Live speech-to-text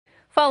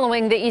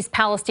Following the East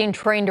Palestine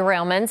train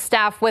derailment,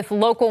 staff with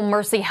local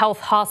Mercy Health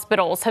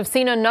hospitals have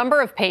seen a number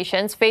of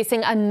patients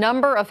facing a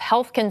number of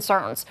health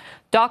concerns.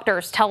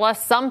 Doctors tell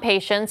us some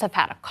patients have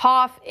had a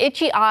cough,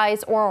 itchy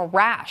eyes, or a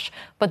rash,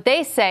 but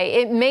they say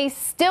it may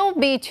still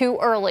be too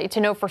early to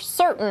know for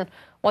certain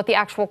what the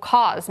actual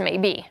cause may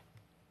be.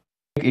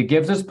 It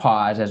gives us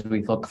pause as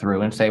we look through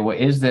and say, well,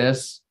 is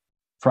this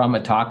from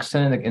a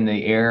toxin in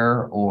the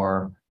air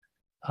or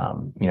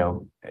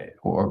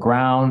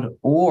ground,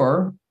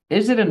 or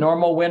is it a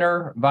normal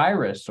winter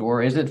virus,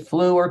 or is it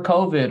flu or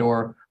COVID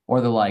or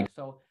the like?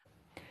 So,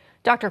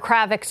 Dr.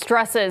 Kravec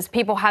stresses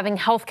people having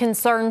health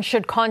concerns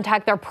should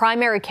contact their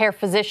primary care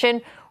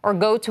physician or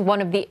go to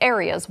one of the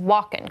area's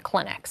walk-in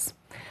clinics.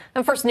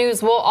 And First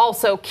News will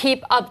also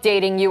keep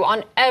updating you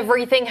on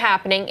everything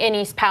happening in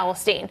East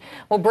Palestine.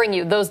 We'll bring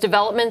you those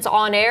developments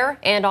on air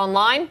and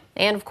online,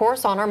 and of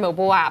course on our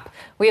mobile app.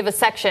 We have a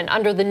section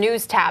under the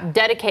News tab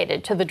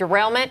dedicated to the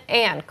derailment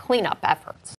and cleanup efforts.